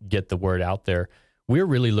and get the word out there. We're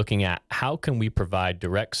really looking at how can we provide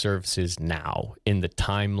direct services now in the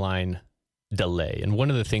timeline delay. And one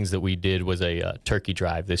of the things that we did was a turkey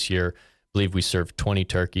drive this year. I believe we served 20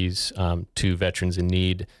 turkeys to veterans in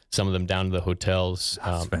need, some of them down to the hotels.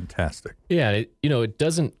 That's fantastic. Yeah, it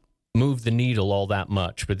doesn't move the needle all that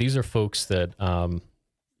much, but these are folks that,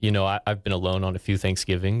 I've been alone on a few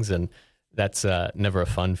Thanksgivings, and that's never a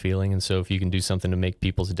fun feeling. And so if you can do something to make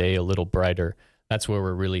people's day a little brighter, that's where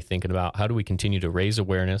we're really thinking about how do we continue to raise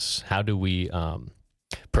awareness? How do we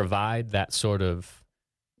provide that sort of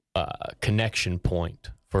connection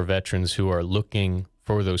point for veterans who are looking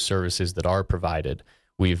for those services that are provided?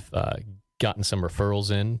 We've gotten some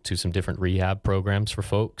referrals in to some different rehab programs for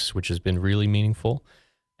folks, which has been really meaningful.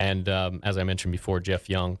 And as I mentioned before, Jeff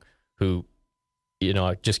Young, who,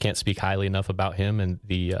 I just can't speak highly enough about him and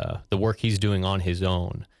the work he's doing on his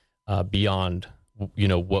own beyond,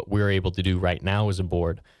 what we're able to do right now as a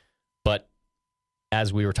board. But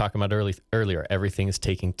as we were talking about earlier, everything is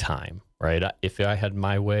taking time, right? If I had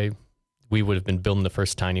my way, we would have been building the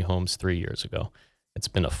first tiny homes 3 years ago. It's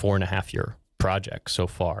been a 4.5-year project so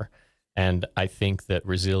far. And I think that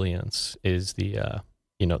resilience is the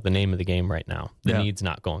name of the game right now. The need's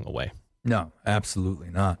not going away. No, absolutely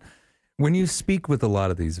not. When you speak with a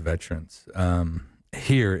lot of these veterans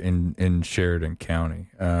here in Sheridan County,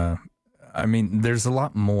 I mean, there's a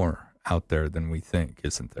lot more out there than we think,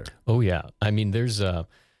 isn't there? Oh, yeah. I mean, there's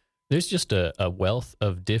just a wealth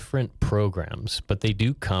of different programs, but they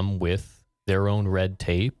do come with their own red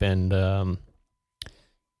tape and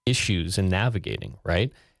issues in navigating,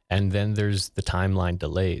 right? And then there's the timeline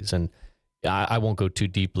delays. And I won't go too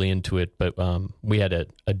deeply into it, but we had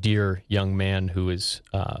a dear young man who is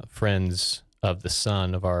friends of the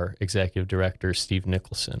son of our executive director, Steve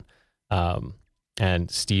Nicholson.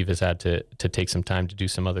 And Steve has had to take some time to do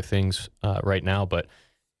some other things right now. But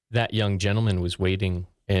that young gentleman was waiting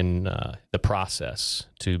in the process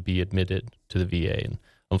to be admitted to the VA. And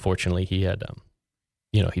unfortunately, he had,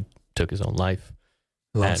 he took his own life.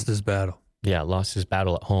 Lost his battle. Yeah, lost his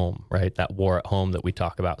battle at home, right? That war at home that we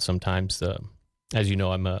talk about sometimes. As you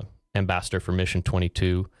know, I'm a ambassador for Mission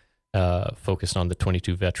 22, focused on the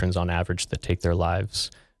 22 veterans on average that take their lives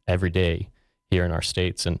every day here in our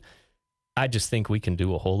states. And I just think we can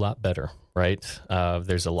do a whole lot better, right?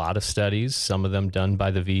 There's a lot of studies, some of them done by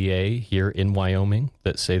the VA here in Wyoming,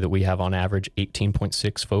 that say that we have on average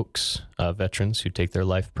 18.6 folks, veterans, who take their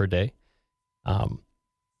life per day.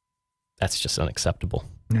 That's just unacceptable.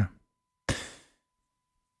 Yeah.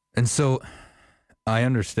 And so I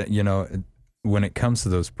understand, when it comes to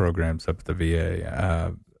those programs up at the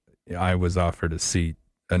VA, I was offered a seat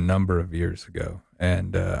a number of years ago,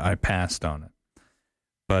 and I passed on it.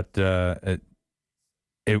 But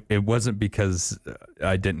it wasn't because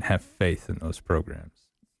I didn't have faith in those programs.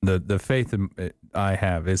 The faith I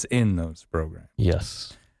have is in those programs.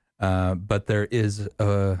 Yes. But there is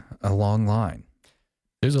a long line.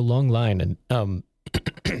 There's a long line, and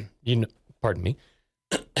pardon me.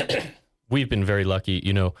 We've been very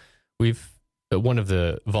lucky. We've one of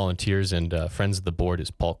the volunteers and friends of the board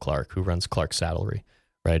is Paul Clark, who runs Clark Saddlery,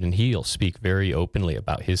 right? And he'll speak very openly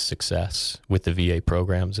about his success with the VA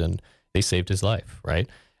programs, and they saved his life, right?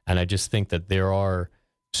 And I just think that there are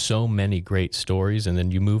so many great stories, and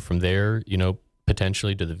then you move from there,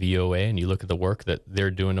 potentially to the VOA, and you look at the work that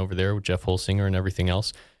they're doing over there with Jeff Holsinger and everything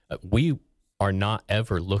else. We are not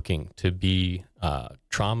ever looking to be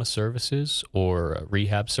trauma services or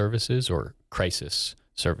rehab services or crisis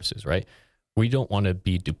services, right? We don't want to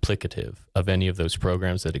be duplicative of any of those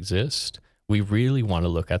programs that exist. We really want to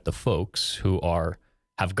look at the folks who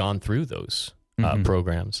have gone through those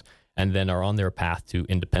programs and then are on their path to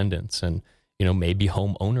independence. And, maybe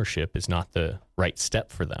home ownership is not the right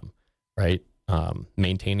step for them, right?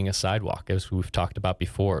 Maintaining a sidewalk, as we've talked about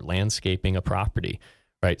before, landscaping a property,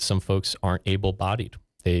 right? Some folks aren't able-bodied.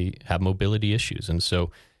 They have mobility issues. And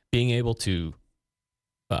so being able to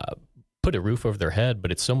put a roof over their head,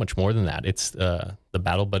 but it's so much more than that. It's the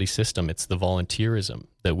Battle Buddy system. It's the volunteerism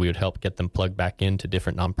that we would help get them plugged back into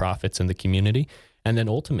different nonprofits in the community. And then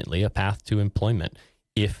ultimately a path to employment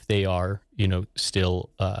if they are,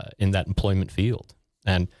 still in that employment field.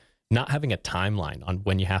 And not having a timeline on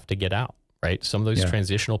when you have to get out, right? Some of those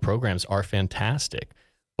transitional programs are fantastic,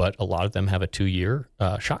 but a lot of them have a 2-year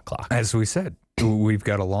shot clock. As we said, we've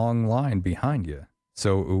got a long line behind you.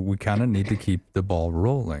 So we kind of need to keep the ball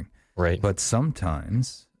rolling. Right. But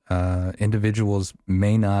sometimes individuals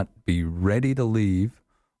may not be ready to leave,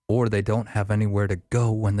 or they don't have anywhere to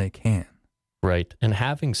go when they can. Right. And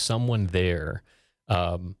having someone there,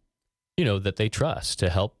 that they trust to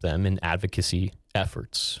help them in advocacy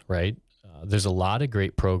efforts, right? There's a lot of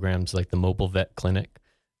great programs like the Mobile Vet Clinic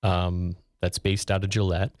that's based out of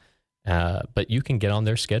Gillette, but you can get on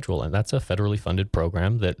their schedule, and that's a federally funded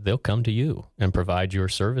program that they'll come to you and provide your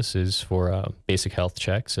services for basic health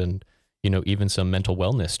checks and, even some mental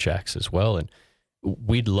wellness checks as well. And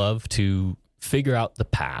we'd love to figure out the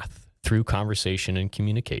path through conversation and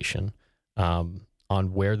communication on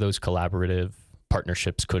where those collaborative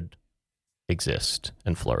partnerships could exist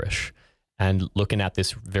and flourish, and looking at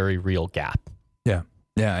this very real gap. Yeah.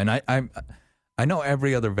 And I know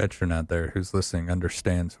every other veteran out there who's listening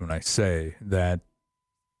understands when I say that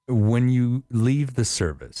when you leave the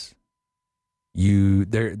service,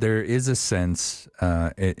 there is a sense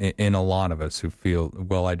in a lot of us who feel,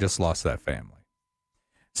 well, I just lost that family.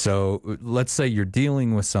 So let's say you're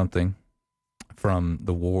dealing with something from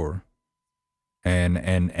the war, and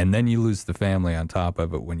then you lose the family on top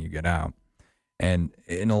of it when you get out. And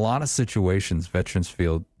in a lot of situations,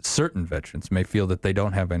 certain veterans may feel that they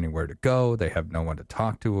don't have anywhere to go. They have no one to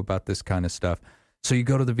talk to about this kind of stuff. So you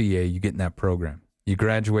go to the VA, you get in that program. You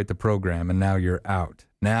graduate the program, and now you're out.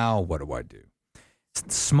 Now what do I do?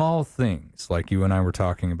 Small things like you and I were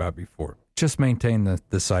talking about before. Just maintain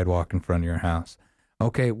the sidewalk in front of your house.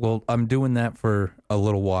 Okay, well, I'm doing that for a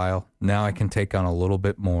little while. Now I can take on a little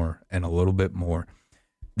bit more and a little bit more.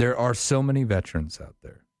 There are so many veterans out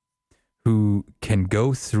there who can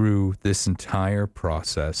go through this entire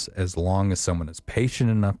process as long as someone is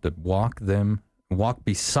patient enough to walk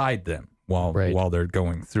beside them while they're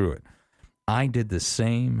going through it. I did the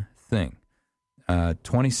same thing.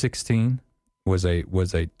 2016 was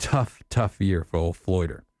a tough year for old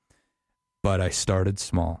Floyder, but I started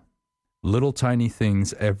small. Little tiny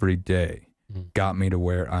things every day got me to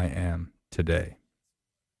where I am today.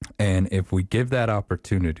 And if we give that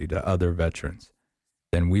opportunity to other veterans,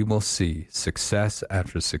 then we will see success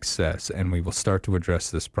after success, and we will start to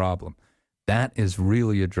address this problem. That is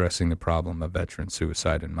really addressing the problem of veteran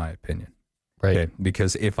suicide, in my opinion. Right. Okay?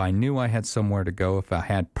 Because if I knew I had somewhere to go, if I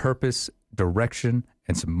had purpose, direction,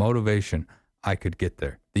 and some motivation, I could get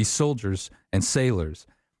there. These soldiers and sailors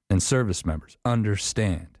and service members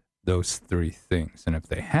understand those three things. And if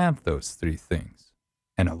they have those three things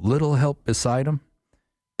and a little help beside them,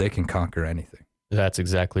 they can conquer anything. That's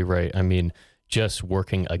exactly right. I mean, just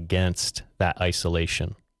working against that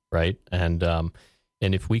isolation, right? And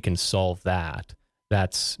if we can solve that,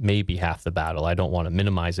 that's maybe half the battle. I don't want to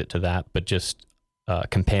minimize it to that, but just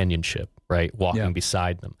companionship, right? Walking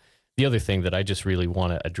beside them. The other thing that I just really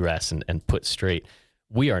want to address and put straight,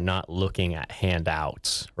 we are not looking at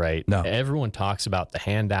handouts, right? No. Everyone talks about the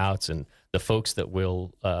handouts and the folks that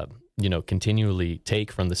will, continually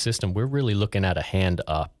take from the system. We're really looking at a hand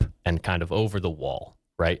up and kind of over the wall,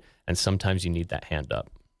 right? And sometimes you need that hand up.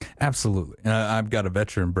 Absolutely. And I've got a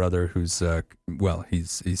veteran brother who's,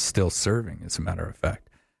 he's still serving, as a matter of fact.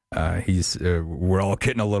 We're all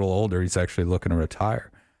getting a little older. He's actually looking to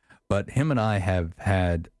retire. But him and I have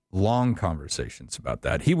had long conversations about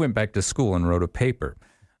that. He went back to school and wrote a paper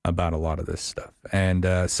about a lot of this stuff.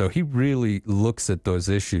 And so he really looks at those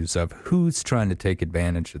issues of who's trying to take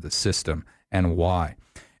advantage of the system and why.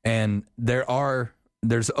 And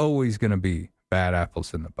there's always going to be bad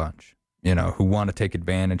apples in the bunch, who want to take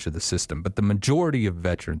advantage of the system. But the majority of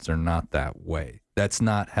veterans are not that way. That's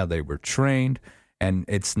not how they were trained. And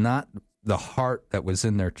it's not the heart that was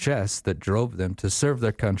in their chest that drove them to serve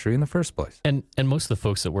their country in the first place. And most of the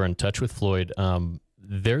folks that were in touch with Floyd,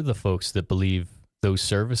 they're the folks that believe those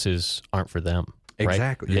services aren't for them. Right?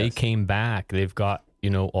 Exactly. They yes. came back. They've got,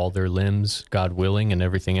 all their limbs, God willing, and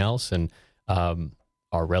everything else, and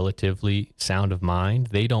are relatively sound of mind.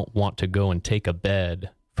 They don't want to go and take a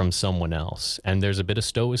bed from someone else. And there's a bit of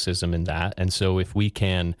stoicism in that. And so if we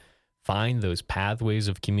can find those pathways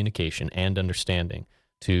of communication and understanding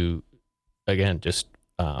to, again, just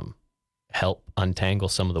help untangle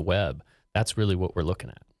some of the web, that's really what we're looking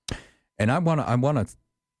at. And I want to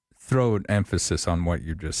throw an emphasis on what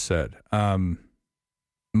you just said.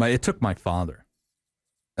 It took my father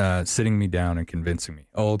sitting me down and convincing me,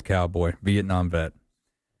 old cowboy, Vietnam vet,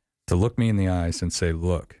 to look me in the eyes and say,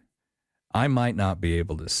 look, I might not be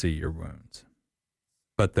able to see your wounds,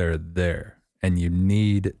 but they're there. And you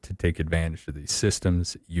need to take advantage of these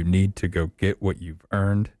systems. You need to go get what you've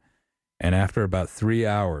earned. And after about 3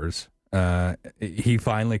 hours, he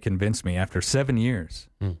finally convinced me, after 7 years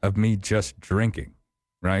of me just drinking,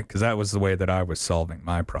 right? Because that was the way that I was solving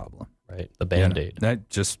my problem. Right, the Band-Aid. That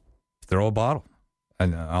just throw a bottle,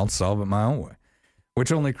 and I'll solve it my own way,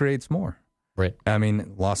 which only creates more. Right. I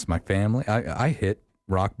mean, lost my family. I hit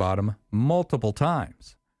rock bottom multiple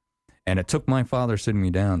times. And it took my father sitting me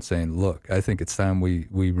down saying, look, I think it's time we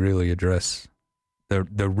really address the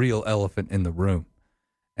real elephant in the room.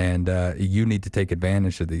 And you need to take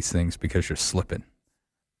advantage of these things because you're slipping.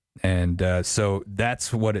 And so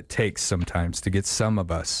that's what it takes sometimes to get some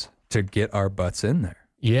of us to get our butts in there.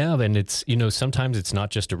 Yeah, and it's, sometimes it's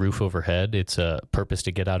not just a roof overhead. It's a purpose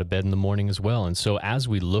to get out of bed in the morning as well. And so as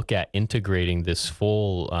we look at integrating this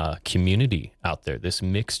full community out there, this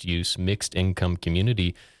mixed use, mixed income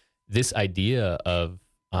community, this idea of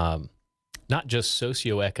not just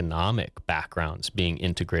socioeconomic backgrounds being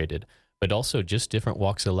integrated, but also just different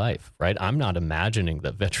walks of life, right? I'm not imagining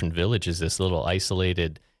that Veteran Village is this little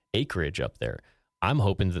isolated acreage up there. I'm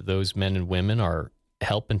hoping that those men and women are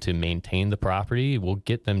helping to maintain the property. We'll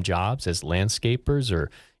get them jobs as landscapers, or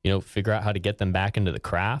figure out how to get them back into the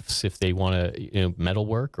crafts if they want to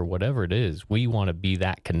metalwork or whatever it is. We want to be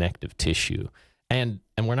that connective tissue, and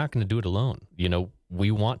we're not going to do it alone. We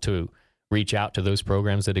want to reach out to those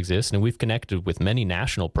programs that exist. And we've connected with many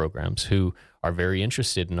national programs who are very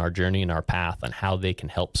interested in our journey and our path and how they can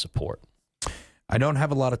help support. I don't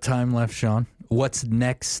have a lot of time left, Sean. What's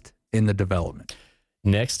next in the development?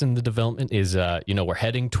 Next in the development is, we're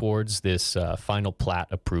heading towards this final plat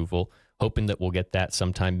approval, hoping that we'll get that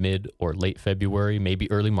sometime mid or late February,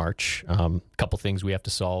 maybe early March. A couple things we have to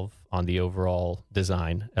solve on the overall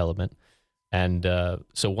design element. And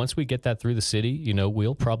so once we get that through the city,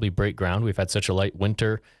 we'll probably break ground. We've had such a light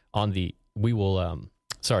winter we will,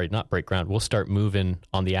 not break ground. We'll start moving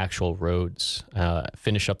on the actual roads,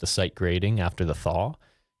 finish up the site grading after the thaw,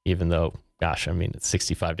 even though, gosh, it's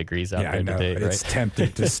 65 degrees out there today. Right? It's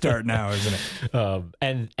tempting to start now, isn't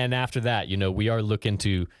it? And after that, we are looking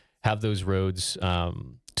to have those roads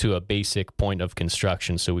to a basic point of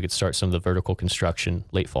construction so we could start some of the vertical construction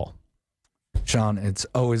late fall. Sean, it's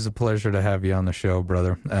always a pleasure to have you on the show,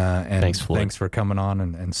 brother. And thanks, Floyd. Thanks for coming on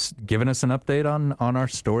and giving us an update on our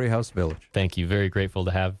Storyhouse Village. Thank you. Very grateful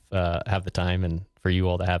to have the time and for you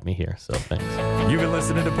all to have me here. So thanks. You've been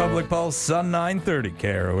listening to Public Pulse, Sun 930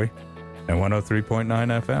 KROE and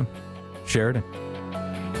 103.9 FM. Sheridan.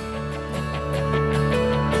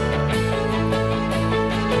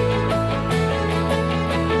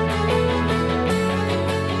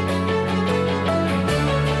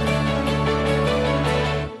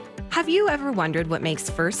 Have you ever wondered what makes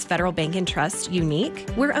First Federal Bank and Trust unique?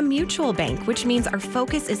 We're a mutual bank, which means our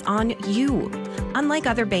focus is on you. Unlike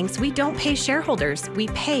other banks, we don't pay shareholders, we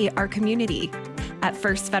pay our community. At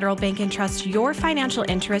First Federal Bank and Trust, your financial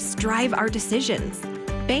interests drive our decisions.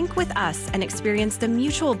 Bank with us and experience the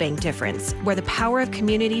mutual bank difference, where the power of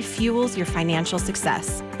community fuels your financial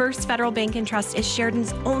success. First Federal Bank and Trust is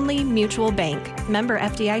Sheridan's only mutual bank. Member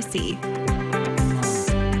FDIC.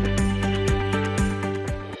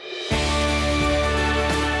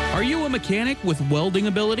 Are you a mechanic with welding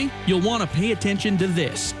ability? You'll want to pay attention to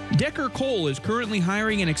this. Decker Cole is currently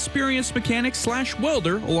hiring an experienced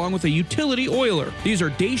mechanic/welder along with a utility oiler. These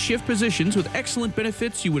are day shift positions with excellent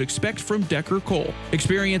benefits you would expect from Decker Cole.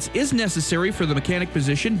 Experience is necessary for the mechanic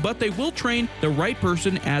position, but they will train the right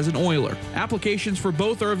person as an oiler. Applications for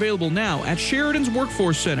both are available now at Sheridan's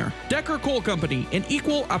Workforce Center. Decker Cole Company, an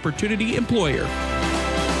equal opportunity employer.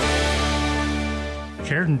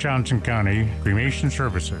 Sheridan Johnson County Cremation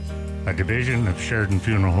Services, a division of Sheridan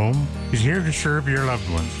Funeral Home, is here to serve your loved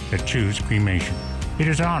ones that choose cremation. It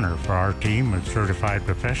is an honor for our team of certified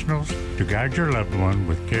professionals to guide your loved one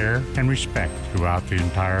with care and respect throughout the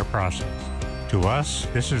entire process. To us,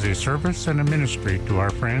 this is a service and a ministry to our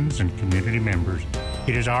friends and community members.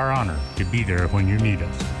 It is our honor to be there when you need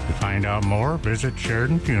us. To find out more, visit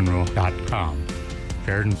SheridanFuneral.com.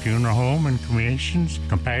 Sheridan Funeral Home and Cremations,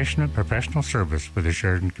 compassionate professional service for the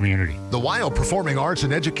Sheridan community. The Weill Performing Arts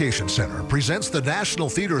and Education Center presents the National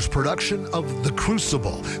Theater's production of The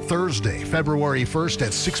Crucible, Thursday, February 1st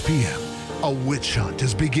at 6 p.m. A witch hunt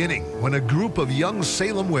is beginning when a group of young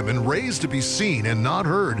Salem women raised to be seen and not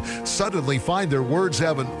heard suddenly find their words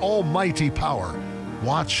have an almighty power.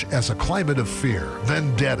 Watch as a climate of fear,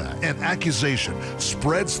 vendetta, and accusation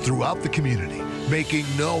spreads throughout the community, making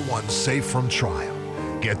no one safe from trial.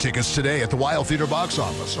 Get tickets today at the Weill Theater box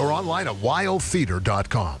office or online at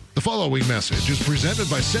weilltheater.com. The following message is presented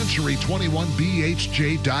by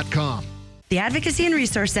Century21BHJ.com. The Advocacy and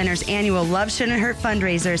Resource Center's annual Love Shouldn't Hurt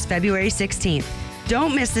fundraiser is February 16th.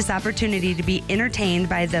 Don't miss this opportunity to be entertained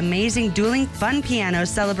by the amazing dueling fun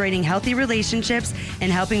pianos celebrating healthy relationships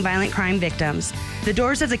and helping violent crime victims. The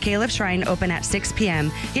doors of the Caliph Shrine open at 6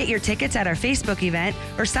 p.m. Get your tickets at our Facebook event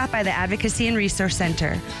or stop by the Advocacy and Resource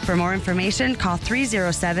Center. For more information, call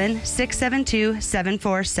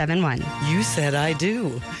 307-672-7471. You said I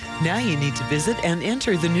do. Now you need to visit and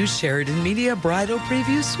enter the new Sheridan Media Bridal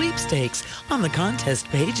Preview Sweepstakes on the contest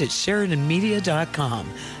page at SheridanMedia.com.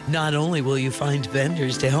 Not only will you find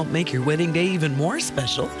vendors to help make your wedding day even more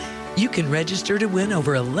special, you can register to win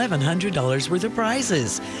over $1,100 worth of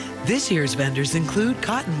prizes. This year's vendors include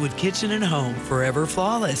Cottonwood Kitchen and Home, Forever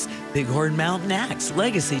Flawless, Bighorn Mountain Axe,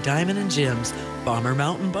 Legacy Diamond and Gems, Bomber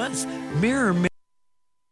Mountain Bus, Mirror